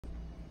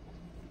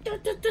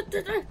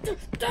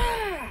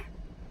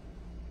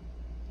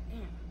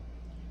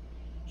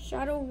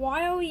Shadow,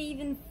 why are we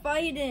even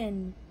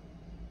fighting?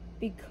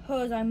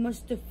 Because I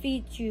must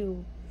defeat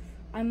you.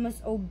 I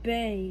must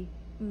obey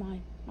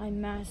my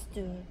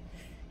master.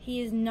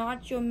 He is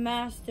not your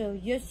master.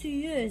 Yes,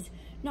 he is.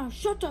 Now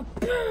shut up.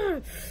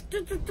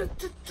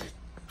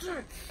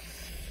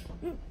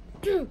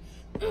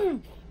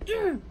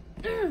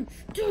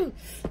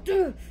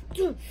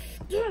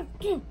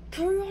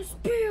 Chaos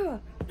Spear.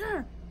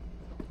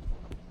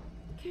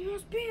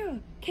 Chaos Spear.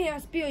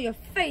 Chaos Spear your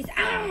face.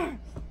 Ah!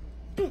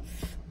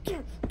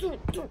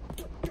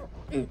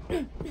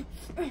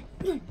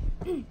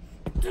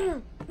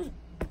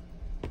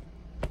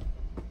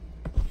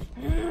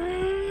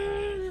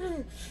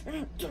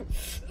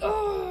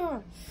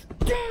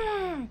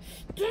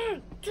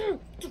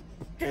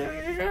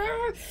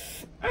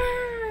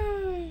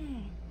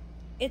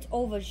 It's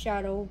over,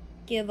 Shadow.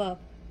 Give up.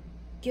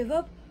 Give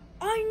up?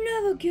 I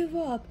never give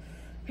up.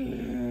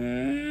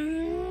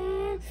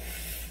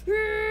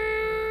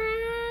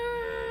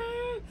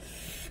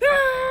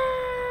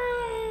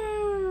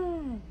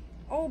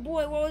 Oh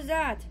boy, what was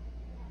that?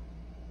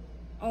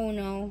 Oh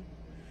no.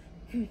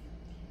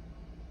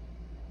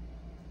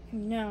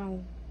 Now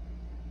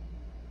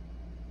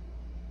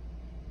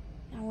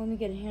let me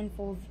get a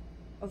handful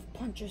of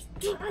punches.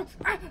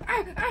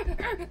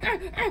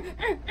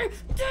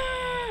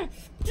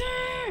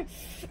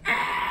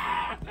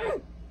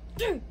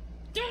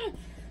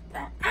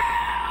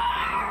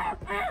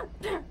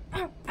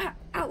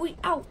 Owie,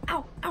 ow,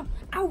 ow, ow,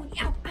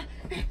 owie, ow.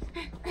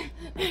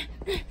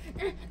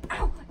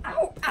 Ow,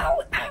 ow,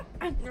 ow, ow.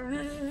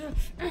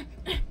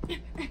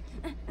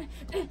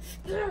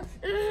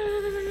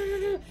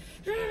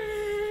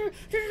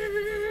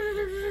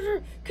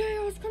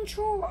 Chaos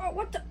control. Oh,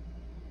 what the?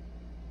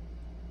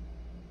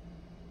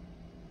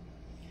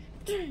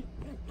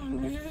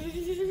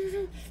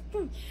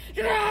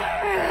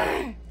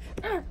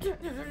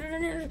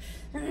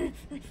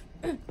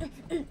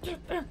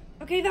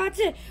 Okay, that's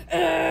it.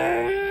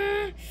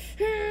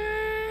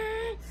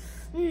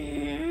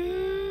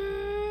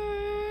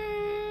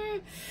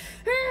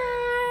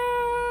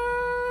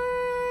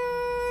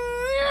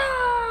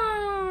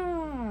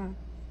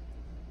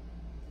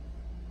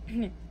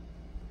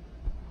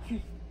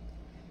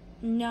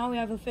 Now we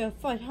have a fair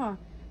fight, huh?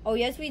 Oh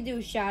yes we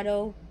do,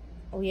 Shadow.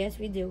 Oh yes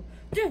we do.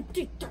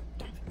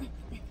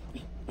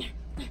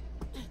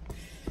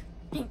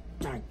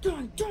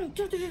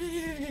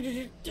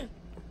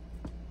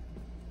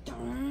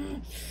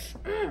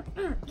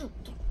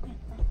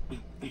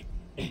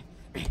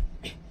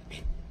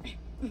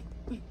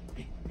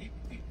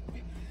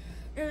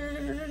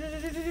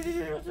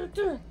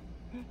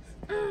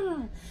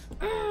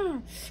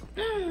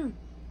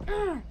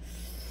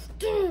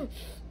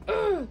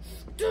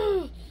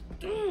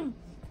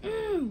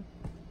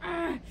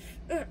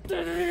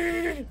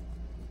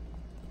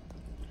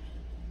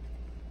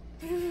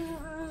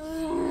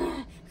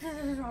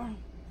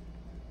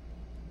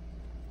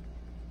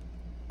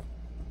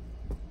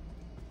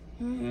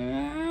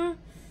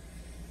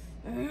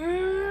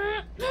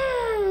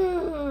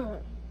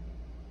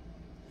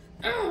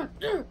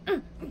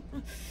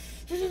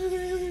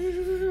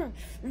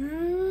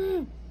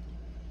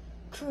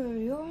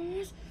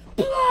 Chaos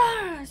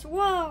Blast!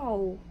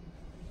 Wow!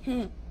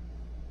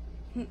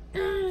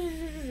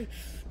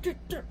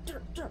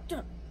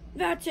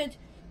 That's it.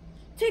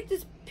 Take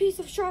this piece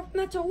of sharp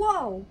metal.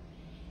 Whoa!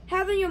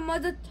 Haven't your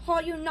mother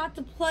taught you not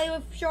to play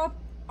with sharp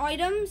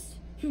items?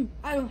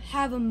 I don't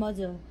have a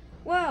mother.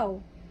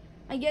 Well,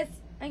 I guess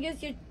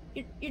you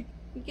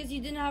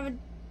didn't have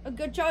a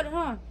good childhood,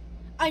 huh?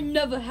 I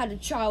never had a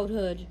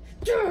childhood.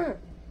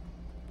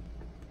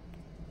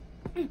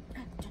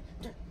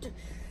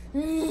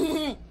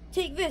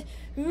 Take this.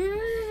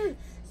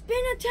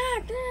 Spin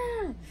attack.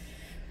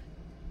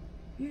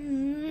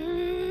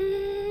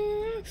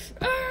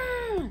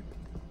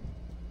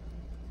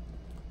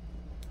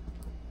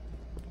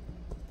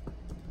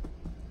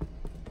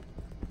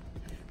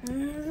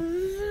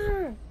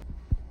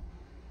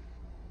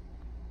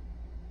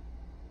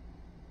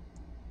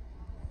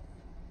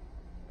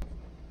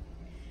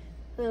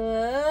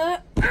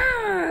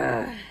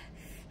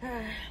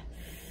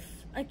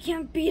 I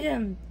can't beat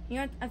him. You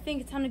know, I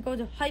think it's time to go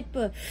to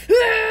hyper.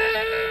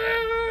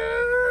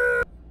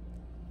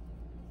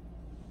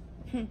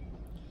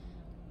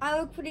 I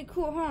look pretty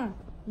cool, huh?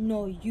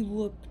 No, you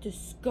look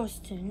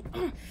disgusting.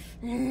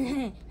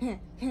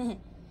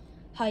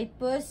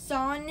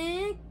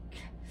 Hypersonic.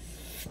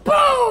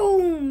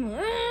 Boom!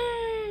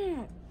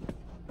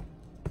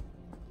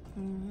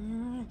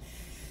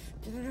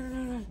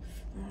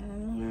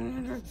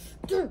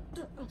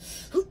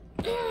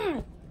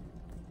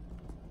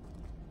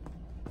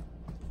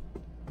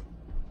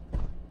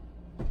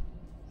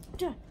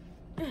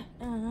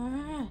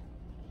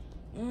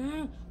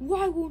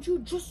 Why won't you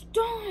just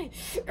die?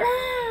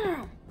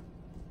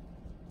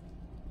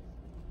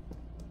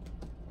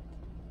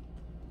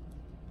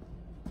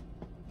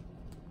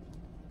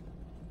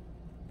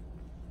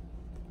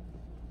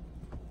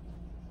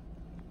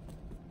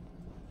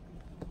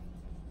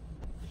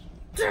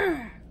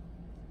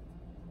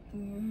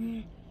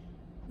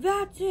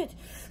 That's it.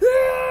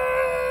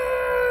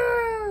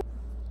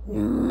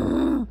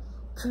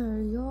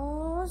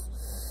 Chaos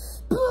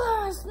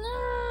Blast!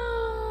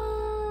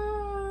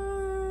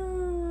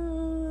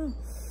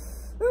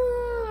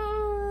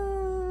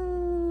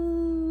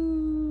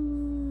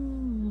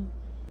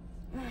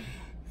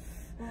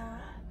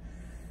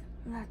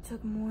 That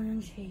took more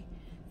energy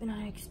than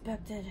I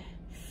expected.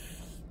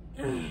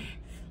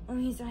 That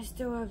means I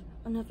still have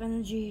enough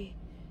energy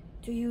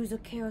to use a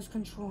chaos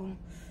control.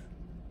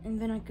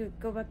 And then I could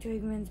go back to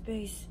Eggman's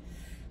base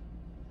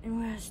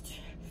and rest.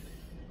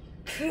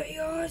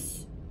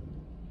 Chaos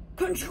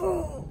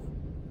control!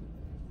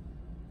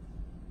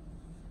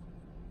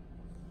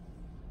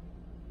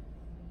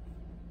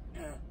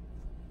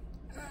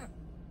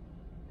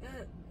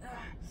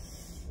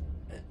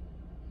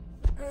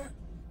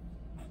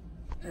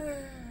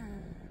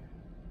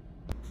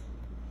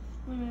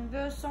 Wait a minute,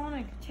 there's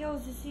Sonic.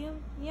 Tails, you see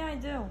him? Yeah, I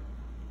do.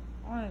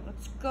 Alright,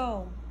 let's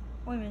go.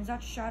 Wait a minute, is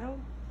that Shadow?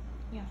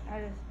 Yeah,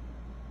 that is.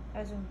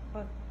 That's him,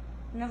 but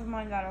never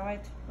mind that,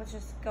 alright? Let's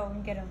just go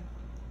and get him.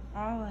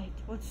 Alright,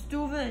 let's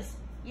do this.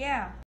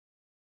 Yeah.